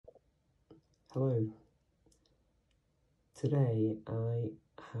Hello. Today I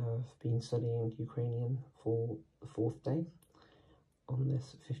have been studying Ukrainian for the 4th day on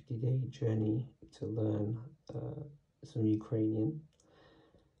this 50-day journey to learn some Ukrainian.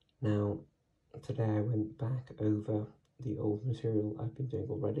 Now, today I went back over the old material I've been doing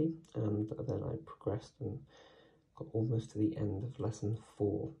already, and then I progressed and got almost to the end of lesson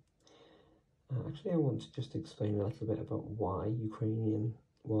 4. Actually, I want to just explain a little bit about why Ukrainian,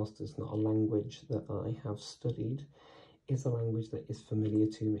 whilst it's not a language that I have studied, is a language that is familiar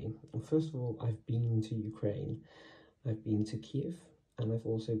to me. And first of all, I've been to Ukraine. I've been to Kiev, and I've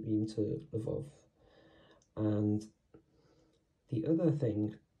also been to Lvov. And the other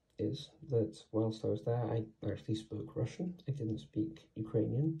thing is that whilst I was there, I actually spoke Russian. I didn't speak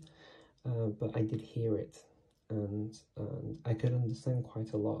Ukrainian, but I did hear it. And I could understand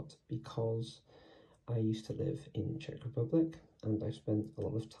quite a lot because I used to live in Czech Republic, and I spent a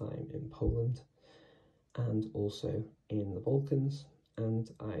lot of time in Poland and also in the Balkans, and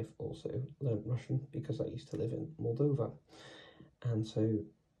I've also learnt Russian because I used to live in Moldova. And so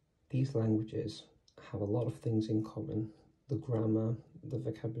these languages have a lot of things in common: the grammar, the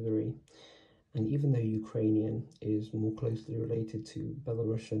vocabulary, and even though Ukrainian is more closely related to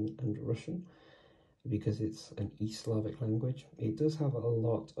Belarusian and Russian, because it's an East Slavic language, it does have a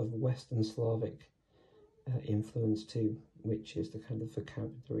lot of Western Slavic influence too, which is the kind of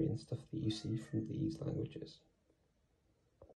vocabulary and stuff that you see from these languages.